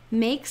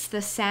makes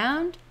the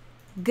sound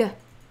G.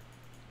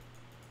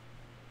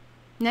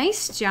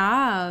 Nice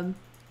job.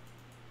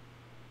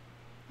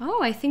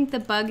 Oh, I think the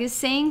bug is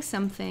saying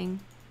something.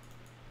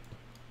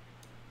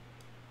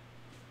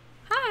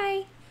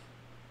 Hi.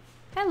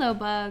 Hello,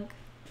 bug.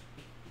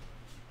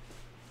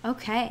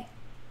 Okay.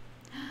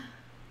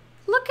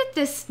 Look at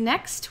this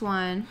next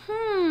one.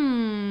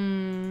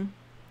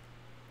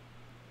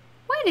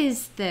 What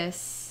is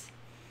this?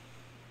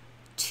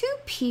 Two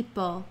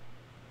people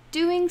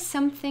doing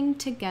something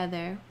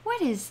together.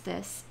 What is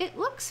this? It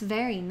looks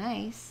very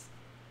nice.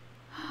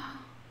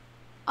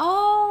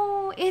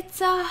 Oh,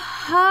 it's a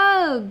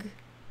hug.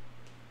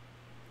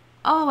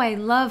 Oh, I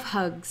love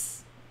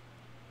hugs.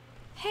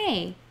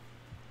 Hey,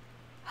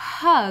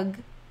 hug,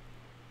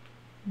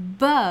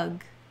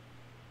 bug,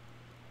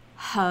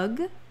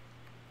 hug,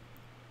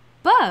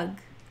 bug.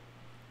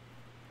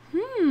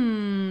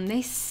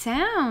 They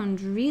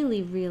sound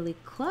really, really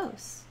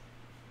close.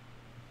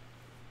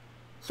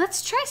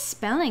 Let's try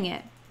spelling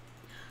it.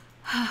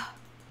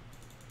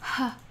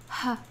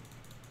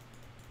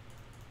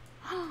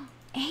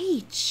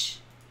 H.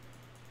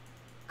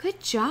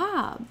 Good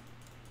job.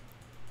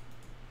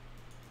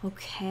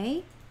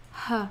 Okay.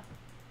 Hug.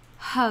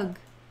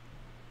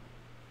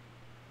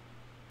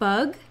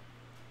 Bug.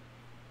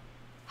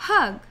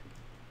 Hug.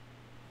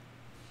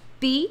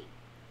 B.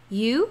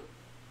 U.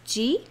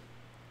 G.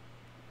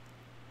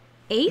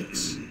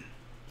 H.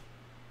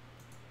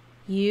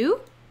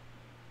 U.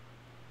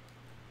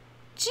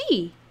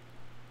 G.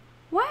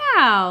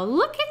 Wow,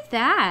 look at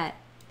that.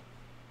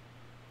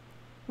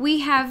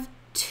 We have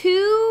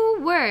two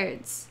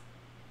words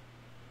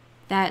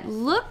that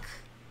look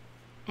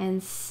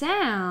and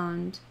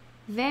sound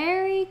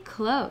very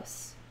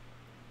close.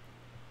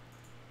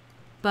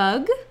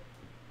 Bug,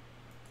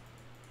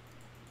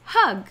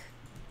 hug.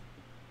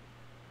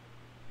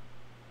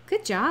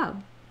 Good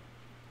job.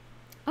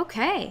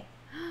 Okay,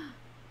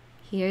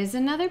 here's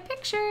another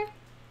picture.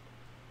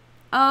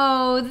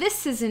 Oh,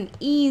 this is an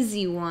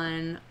easy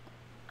one.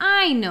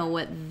 I know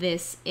what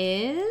this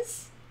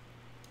is.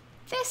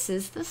 This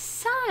is the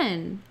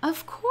sun,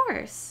 of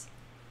course.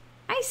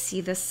 I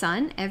see the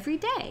sun every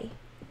day.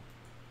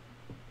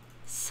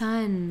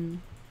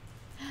 Sun.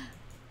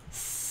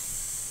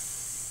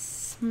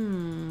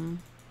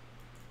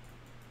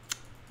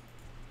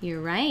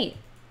 You're right.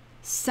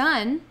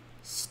 Sun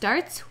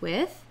starts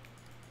with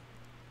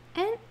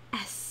an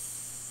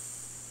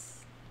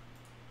S.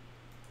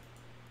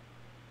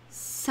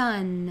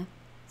 Sun.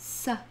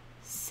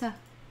 S.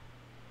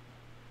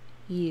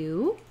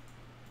 You.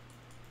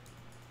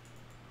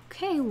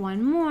 Okay,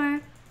 one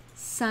more.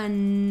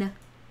 Sun.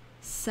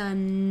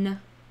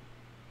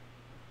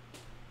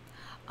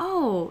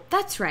 Oh,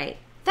 that's right.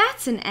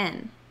 That's an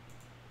N.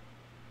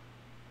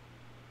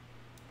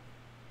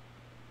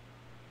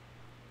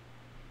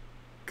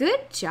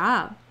 Good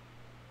job.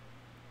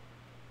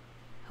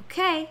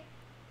 Okay.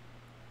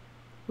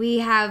 We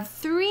have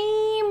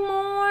 3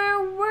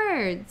 more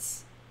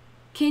words.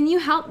 Can you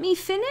help me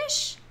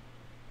finish?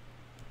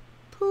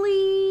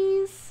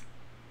 Please.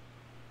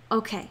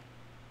 Okay.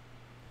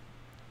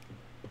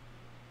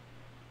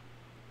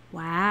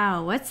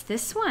 Wow, what's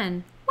this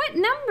one? What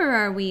number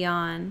are we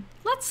on?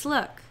 Let's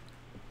look.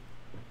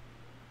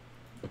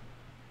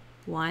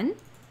 1,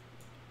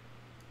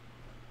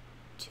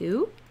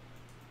 2,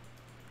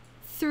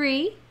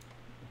 3,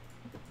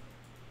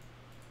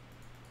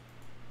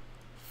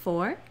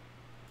 4,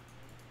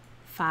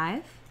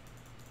 5,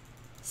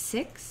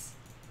 6,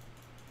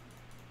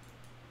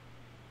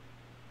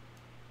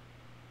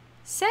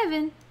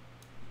 7,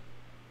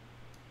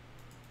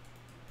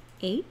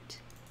 8,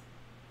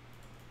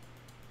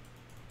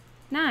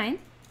 9.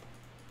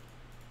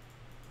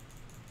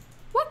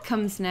 What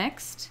comes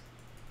next?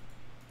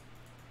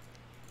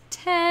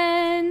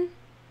 10.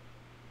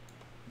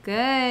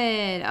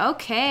 Good.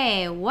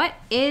 Okay, what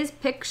is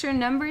picture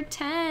number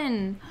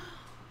 10?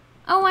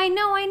 Oh, I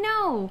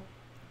know.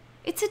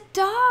 It's a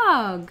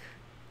dog.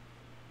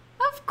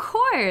 Of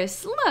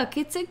course. Look,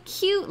 it's a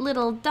cute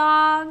little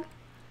dog.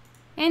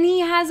 And he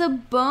has a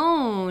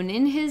bone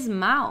in his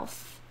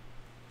mouth.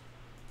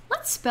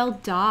 Let's spell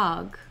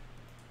dog.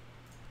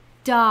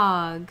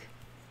 Dog.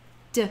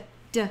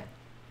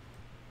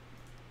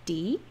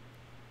 D.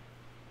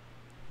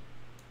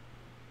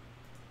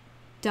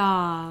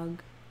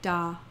 Dog.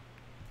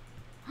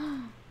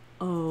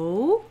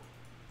 O.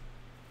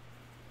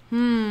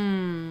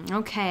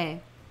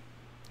 Okay.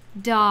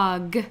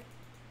 Dog.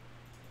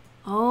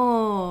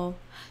 Oh,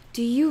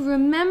 do you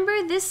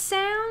remember this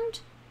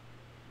sound?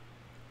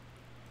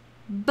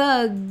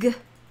 Bug.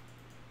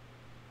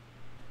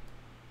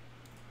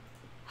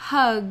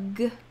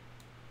 Hug.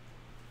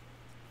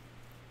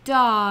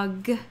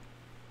 Dog.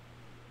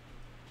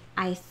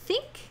 I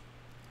think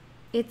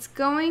it's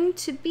going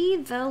to be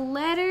the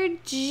letter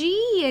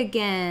G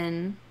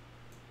again.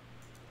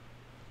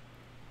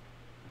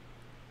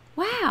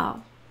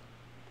 Wow.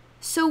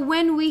 So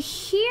when we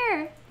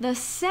hear the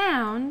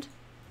sound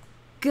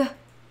G,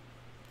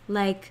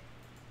 like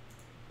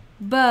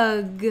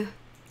bug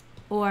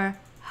or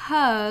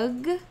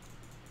hug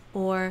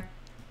or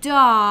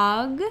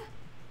dog,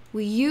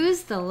 we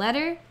use the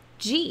letter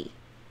G.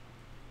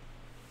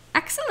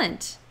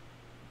 Excellent.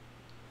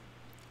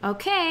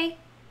 Okay,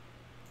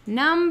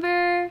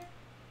 number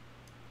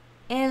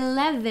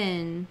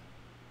 11.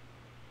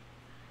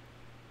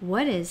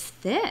 What is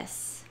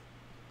this?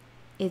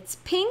 It's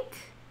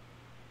pink,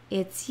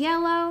 it's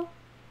yellow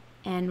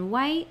and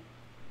white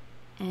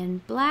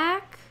and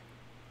black,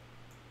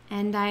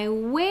 and I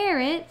wear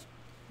it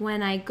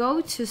when I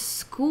go to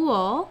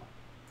school.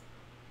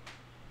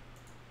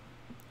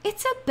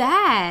 It's a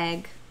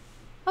bag,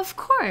 of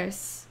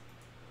course.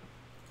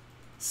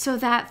 So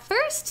that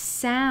first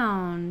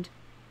sound,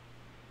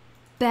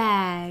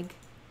 bag,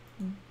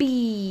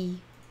 B.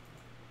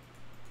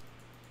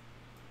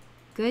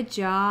 Good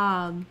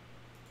job.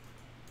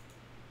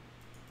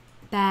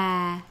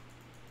 Ba,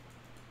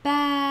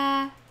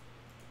 ba.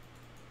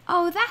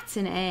 Oh, that's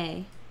an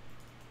A.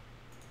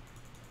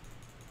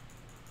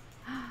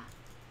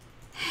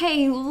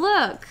 Hey,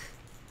 look.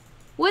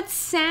 What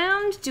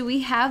sound do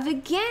we have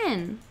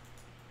again?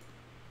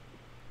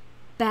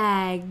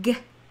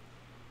 Bag.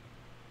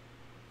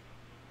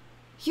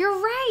 You're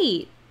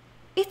right.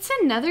 It's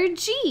another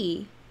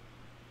G.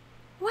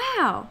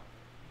 Wow.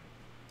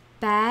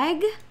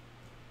 Bag.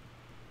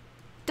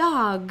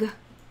 Dog.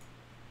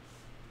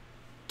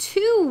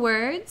 2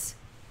 words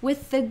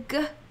with the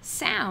G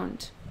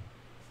sound.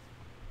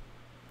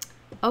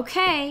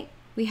 Okay,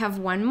 we have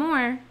one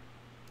more.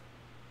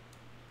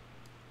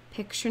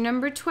 Picture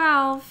number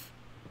 12.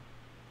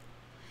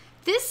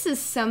 This is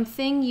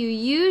something you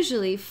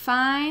usually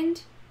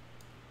find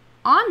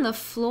on the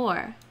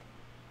floor.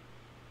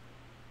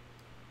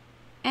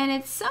 And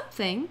it's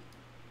something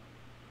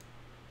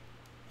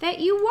that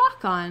you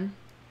walk on.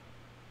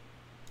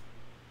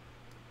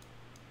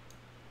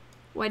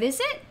 What is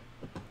it?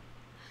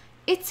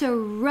 It's a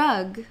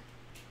rug.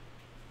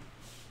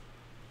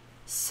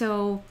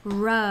 So,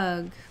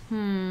 rug.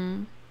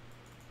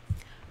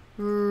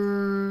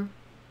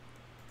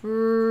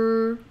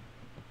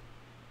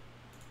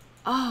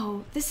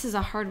 Oh, this is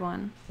a hard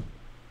one.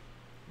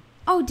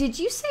 Oh, did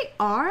you say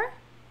R?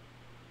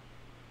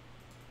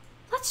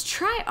 Let's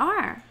try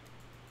R.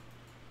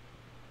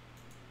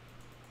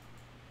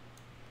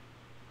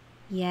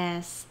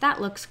 Yes, that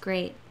looks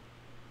great.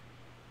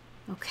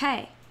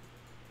 Okay.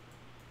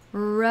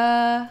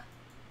 R.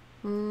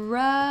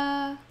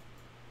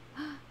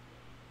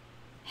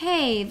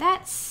 Hey,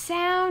 that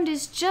sound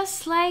is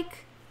just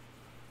like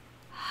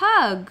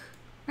hug,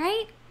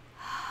 right?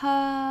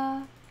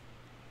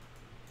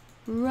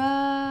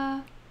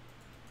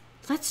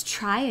 Let's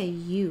try a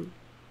U.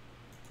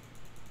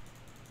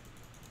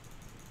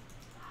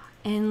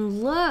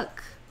 And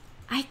look,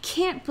 I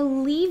can't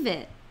believe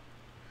it.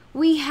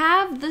 We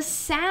have the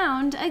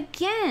sound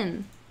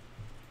again.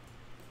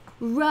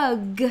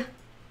 Rug.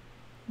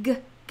 G.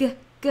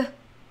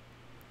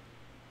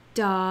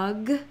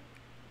 Dog.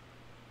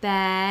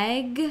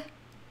 Bag.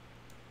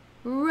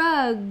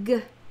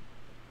 Rug.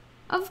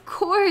 Of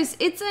course,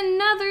 it's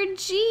another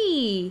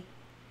G.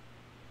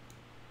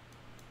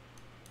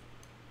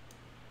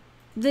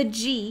 The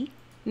G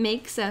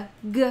makes a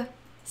G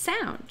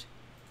sound.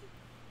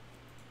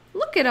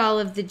 Look at all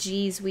of the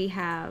G's we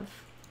have.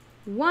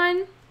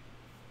 1,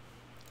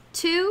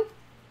 2,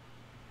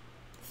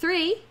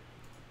 3,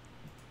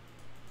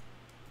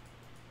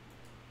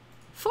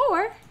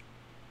 4,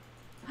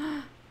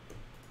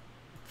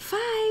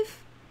 5,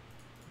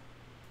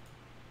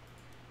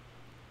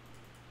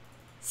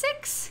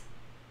 6.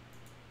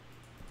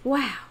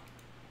 Wow.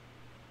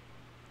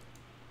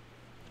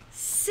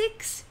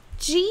 6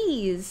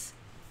 G's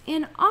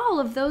in all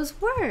of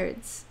those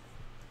words.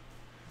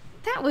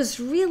 That was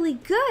really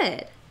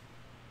good.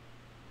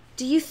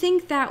 Do you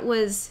think that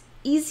was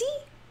easy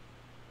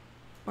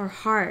or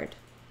hard?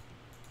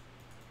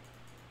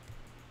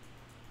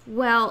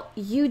 Well,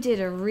 you did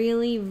a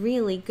really,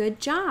 really good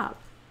job.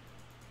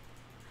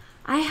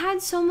 I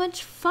had so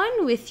much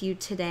fun with you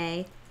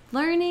today,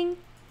 learning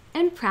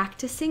and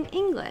practicing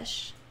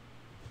English.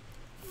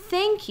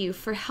 Thank you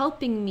for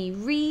helping me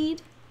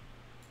read,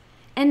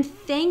 and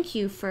thank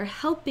you for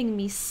helping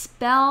me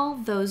spell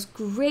those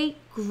great,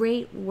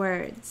 great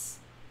words.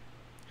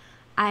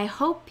 I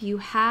hope you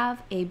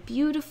have a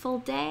beautiful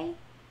day,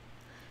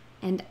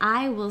 and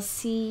I will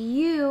see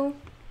you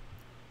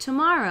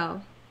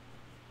tomorrow.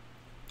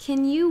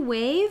 Can you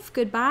wave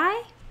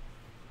goodbye?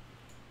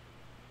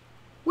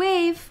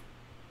 Wave.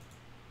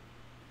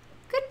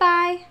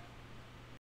 Goodbye.